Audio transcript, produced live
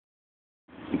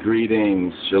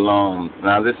Greetings, shalom.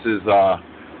 Now this is our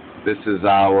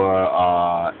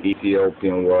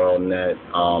Ethiopian World Net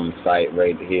site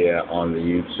right here on the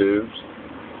YouTubes.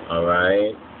 All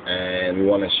right, and we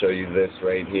want to show you this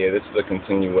right here. This is a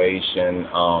continuation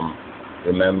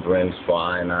remembrance for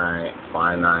I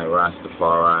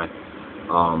Rastafari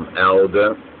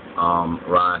Elder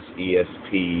RAS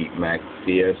ESP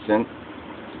McPHERSON,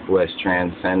 who has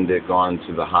transcended, gone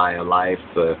to the higher life.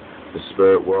 The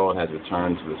spirit world has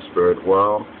returned to the spirit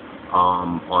world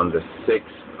on the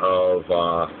 6th of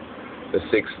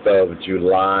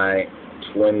July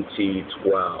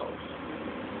 2012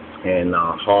 in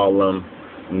Harlem,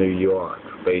 New York,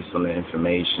 based on the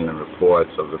information and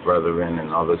reports of the brethren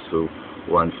and others who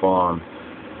were informed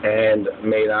and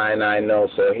made I know.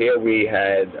 So here we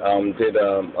had did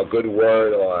a good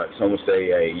word, or some would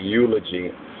say a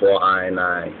eulogy for I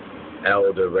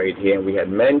Elder right here, and we had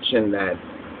mentioned that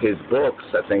his books,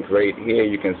 I think right here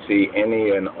you can see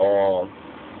any and all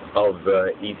of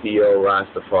the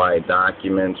Ethio-RASTAFARI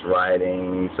documents,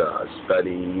 writings,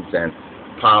 studies, and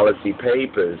policy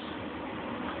papers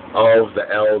of the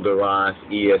Elder RAS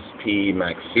ESP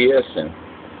McPHERSON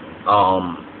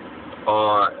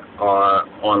are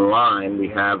online. We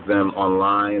have them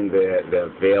online. They're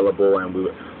available, and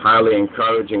we're highly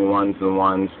encouraging ones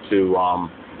to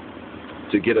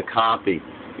get a copy.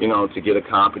 To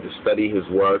study his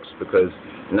works, because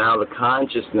now the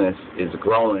consciousness is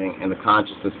growing and the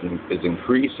consciousness is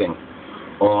increasing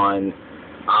on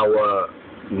our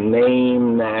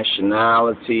name,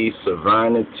 nationality,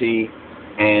 sovereignty,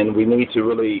 and we need to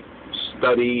really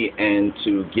study and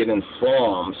to get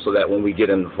informed so that when we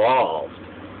get involved,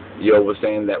 we're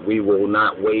saying that we will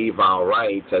not waive our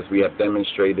rights, as we have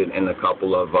demonstrated in a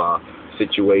couple of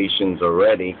situations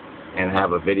already, and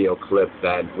have a video clip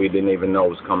that we didn't even know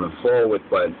was coming forward,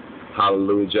 but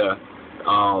hallelujah,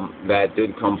 that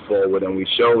did come forward, and we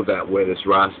showed that where this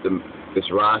Rasta,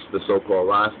 so-called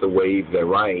Rasta, waived their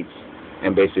rights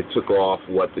and basically took off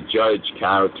what the judge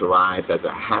characterized as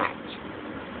a hat.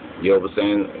 You know what I'm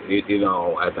saying?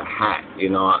 As a hat,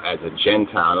 as a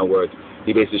Gentile. In other words,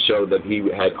 he basically showed that he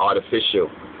had artificial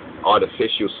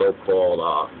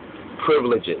so-called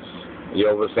privileges. You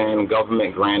know what I'm saying?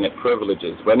 Government granted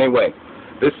privileges. But anyway,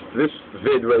 this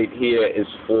vid right here is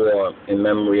in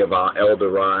memory of our Elder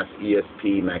RAS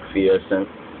ESP McPHERSON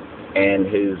and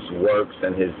his works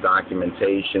and his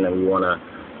documentation, and we want to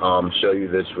show you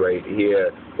this right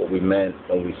here, what we meant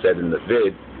when we said in the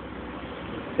vid.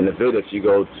 In the vid, if you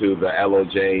go to the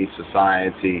LOJ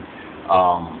Society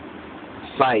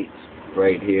site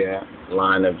right here,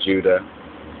 Line of Judah,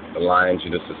 the Lion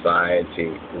Judah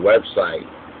Society website,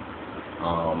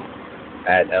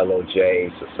 at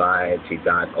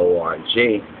lojsociety.org.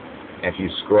 If you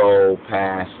scroll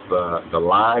past the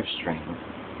live stream,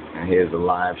 and here's the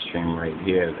live stream right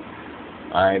here.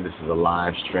 All right, this is a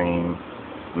live stream.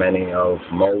 Many,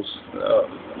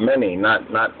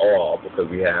 not all, because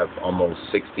we have almost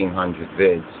 1,600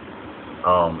 vids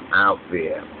out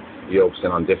there.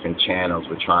 On different channels.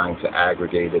 We're trying to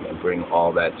aggregate it and bring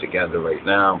all that together right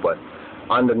now, but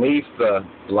underneath the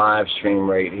live stream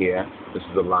right here, this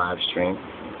is the live stream.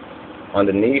 Right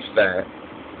underneath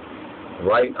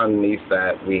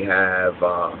that, we have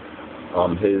a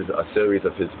series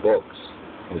of his books,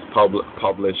 his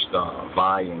published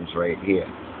volumes right here.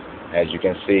 As you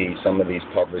can see, some of these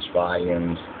published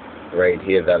volumes right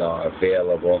here that are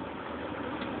available.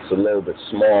 It's a little bit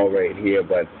small right here,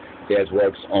 but there's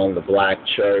works on the Black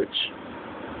Church,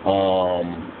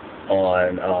 on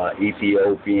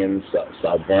Ethiopian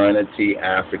sovereignty,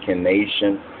 African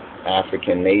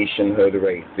nationhood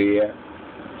right there.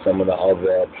 Some of the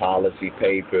other policy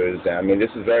papers. I mean,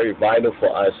 this is very vital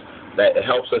for us. That it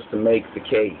helps us to make the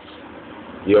case.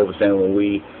 You know what I'm saying? When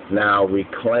we now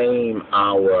reclaim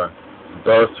our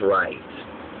birthright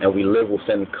and we live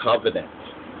within covenant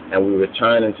and we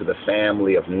return into the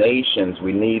family of nations,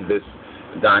 we need this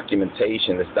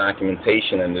documentation. This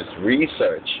documentation and this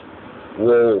research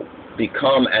will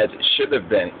become as it should have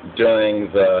been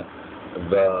during the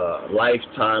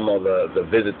lifetime or the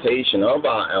visitation of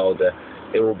our elder.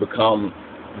 It will become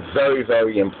very,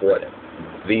 very important.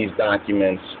 These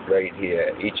documents right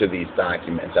here, each of these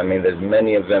documents, I mean, there's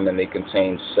many of them, and they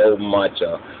contain so much,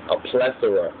 a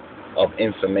plethora of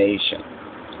information.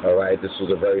 All right, this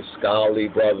was a very scholarly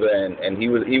brother, and he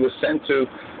was sent to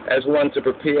as one to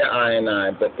prepare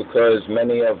I, but because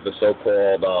many of the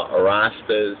so-called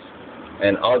Rastas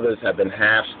and others have been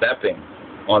half-stepping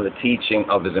on the teaching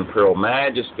of His Imperial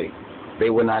Majesty,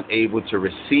 they were not able to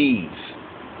receive,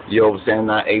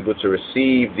 not able to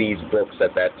receive these books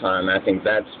at that time. I think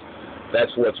that's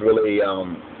what's really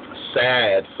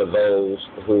sad for those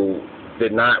who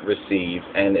did not receive,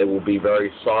 and it will be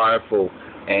very sorrowful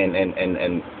and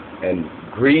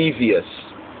grievous,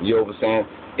 you know what I'm saying,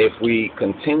 if we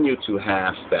continue to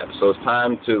half-step. So it's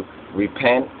time to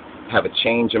repent, have a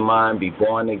change of mind, be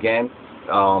born again,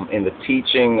 in the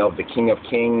teaching of the King of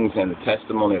Kings and the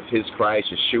testimony of his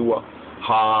Christ, Yeshua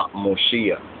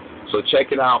HaMoshiach. So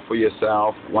check it out for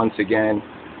yourself. Once again,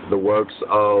 the works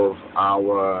of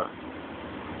our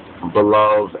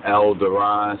beloved Elder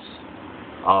RAS,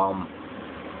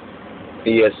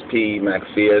 ESP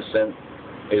McPHERSON,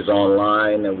 is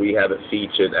online, and we have it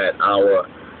featured at our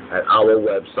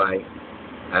website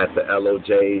at the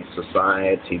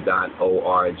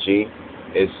LOJsociety.org.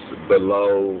 It's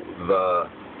below the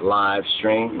live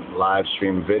stream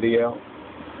videos.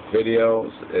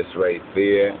 It's right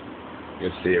there.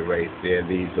 You'll see it right there.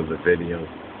 These are the videos.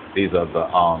 These are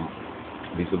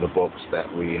the books that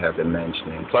we have been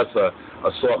mentioning, plus a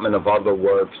assortment of other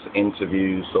works,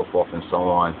 interviews, so forth and so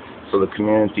on. So the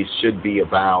community should be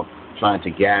about trying to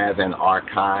gather and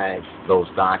archive those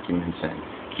documents and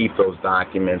keep those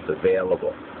documents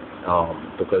available,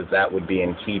 because that would be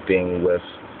in keeping with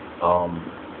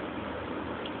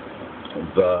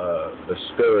the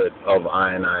spirit of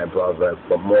I brother,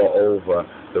 but moreover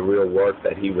the real work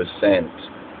that he was sent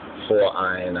for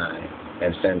I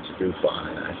and sent to do for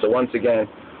I. So once again,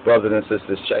 brothers and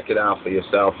sisters, check it out for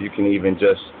yourself. You can even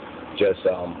just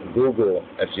Google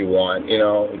if you want,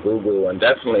 Google, and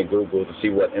definitely Google to see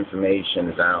what information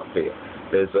is out there.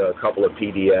 There's a couple of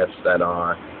PDFs that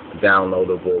are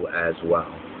downloadable as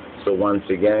well. So once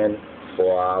again,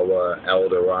 for our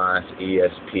Elder RAS,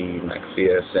 ESP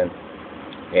McPHERSON,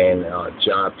 and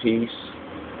Jah peace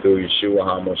through Yeshua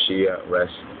HaMoshiach,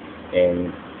 rest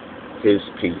in his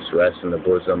peace, rest in the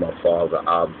bosom of Father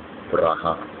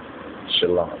Abraham.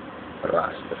 Shalom,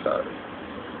 Rastafari.